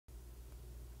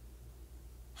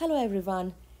Hello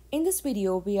everyone. In this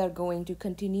video, we are going to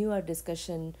continue our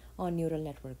discussion on neural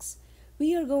networks.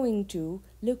 We are going to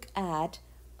look at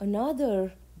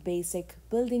another basic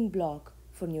building block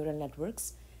for neural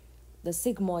networks, the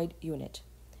sigmoid unit.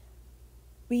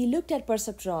 We looked at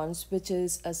perceptrons, which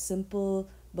is a simple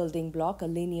building block, a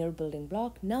linear building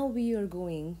block. Now we are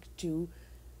going to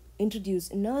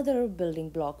introduce another building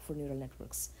block for neural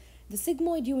networks. The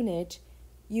sigmoid unit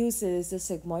uses the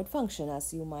sigmoid function,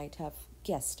 as you might have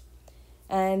guessed.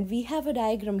 And we have a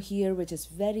diagram here which is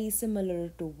very similar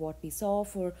to what we saw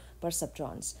for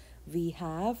perceptrons. We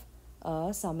have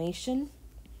a summation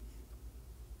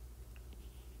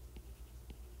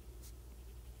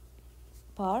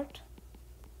part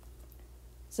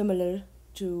similar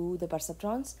to the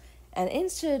perceptrons, and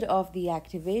instead of the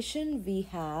activation we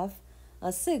have a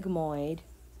sigmoid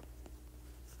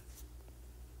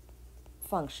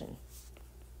function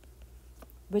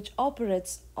which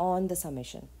operates on the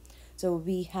summation. So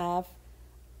we have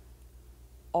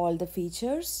all the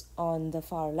features on the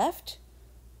far left,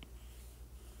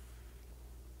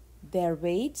 their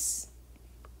weights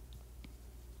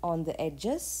on the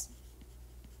edges,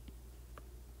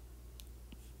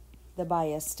 the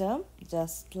bias term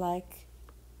just like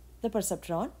the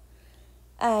perceptron,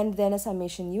 and then a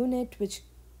summation unit which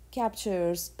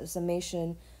captures a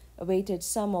summation, a weighted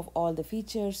sum of all the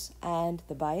features and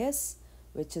the bias,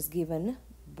 which is given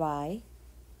by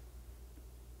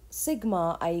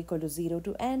sigma I equal to 0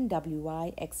 to n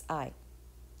wi xi.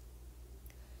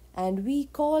 And we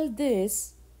call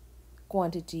this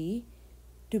quantity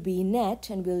to be net,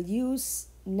 and we'll use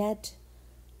net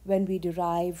when we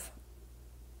derive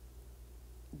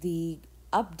the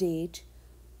update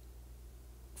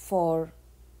for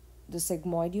the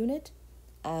sigmoid unit.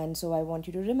 And so I want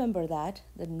you to remember that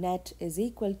the net is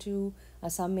equal to a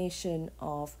summation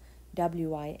of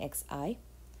wi xi,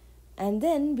 and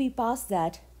then we pass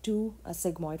that to a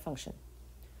sigmoid function.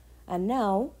 And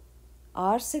now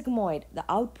our sigmoid, the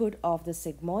output of the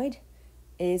sigmoid,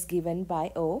 is given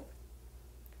by O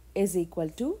is equal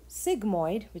to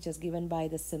sigmoid, which is given by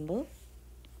the symbol.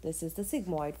 This is the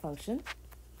sigmoid function.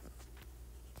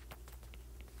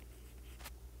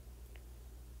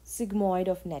 Sigmoid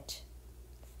of net,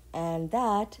 and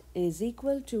that is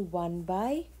equal to 1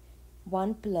 by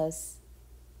 1 plus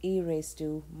e raised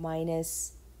to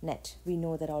minus net. We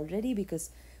know that already because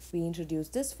we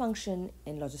introduced this function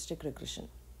in logistic regression.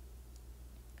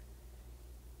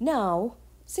 Now,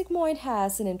 sigmoid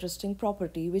has an interesting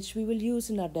property which we will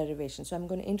use in our derivation. So I'm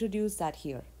going to introduce that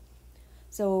here.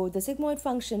 So the sigmoid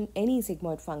function, any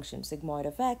sigmoid function, sigmoid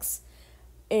of x,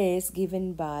 is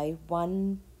given by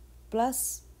 1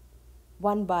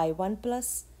 by 1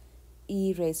 plus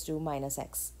e raised to minus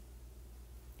x.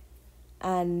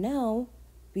 And now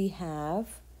we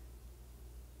have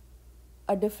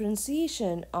a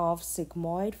differentiation of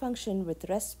sigmoid function with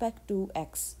respect to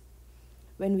x.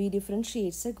 When we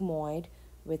differentiate sigmoid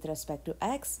with respect to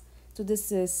x, so this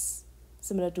is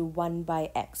similar to 1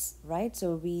 by x, right?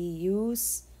 So we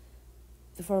use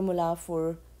the formula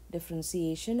for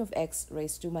differentiation of x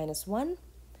raised to minus 1,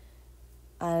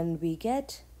 and we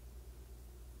get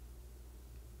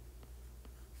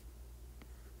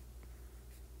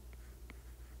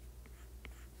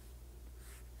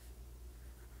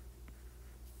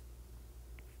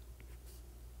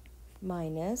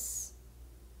minus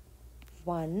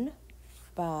 1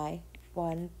 by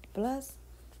 1 plus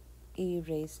e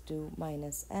raised to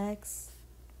minus x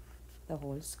the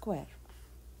whole square.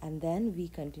 And then we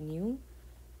continue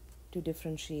to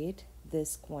differentiate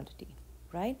this quantity,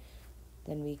 right?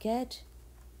 Then we get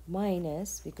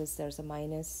minus, because there's a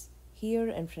minus here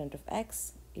in front of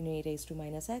x, e raised to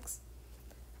minus x,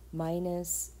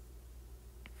 minus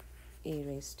e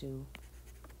raised to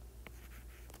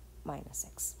minus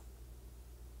x.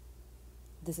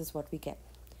 This is what we get.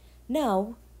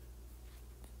 Now,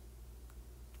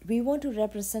 we want to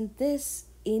represent this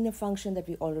in a function that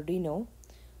we already know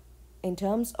in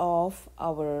terms of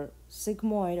our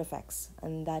sigmoid of x,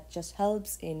 and that just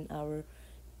helps in our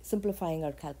simplifying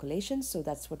our calculations. So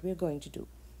that's what we're going to do.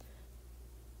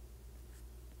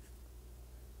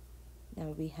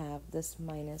 Now we have this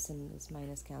minus and this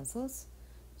minus cancels.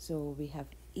 So we have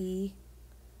e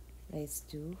raised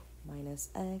to minus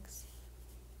x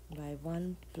by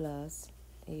 1 plus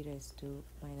e raised to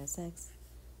minus x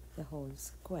the whole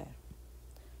square.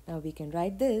 Now we can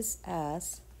write this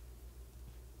as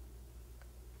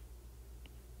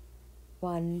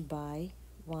 1 by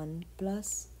 1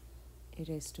 plus e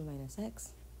raised to minus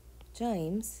x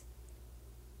times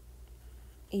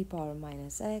e power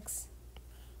minus x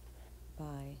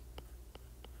by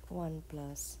 1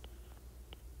 plus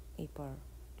e power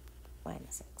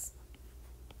minus x.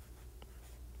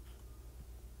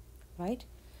 Right?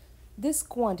 This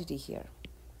quantity here.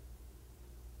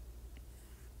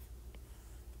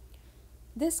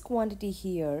 This quantity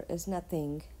here is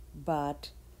nothing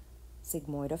but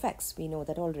sigmoid of x. We know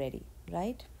that already,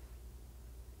 right?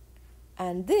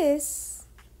 And this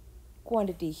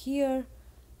quantity here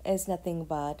is nothing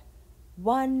but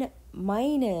 1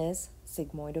 minus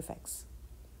sigmoid of x.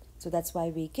 So that's why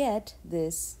we get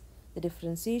this, the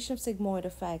differentiation of sigmoid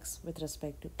of x with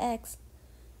respect to x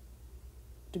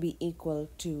to be equal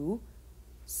to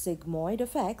sigmoid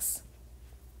of x,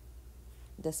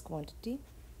 this quantity,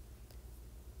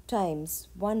 times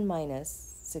 1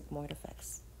 minus sigmoid of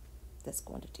x, this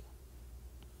quantity.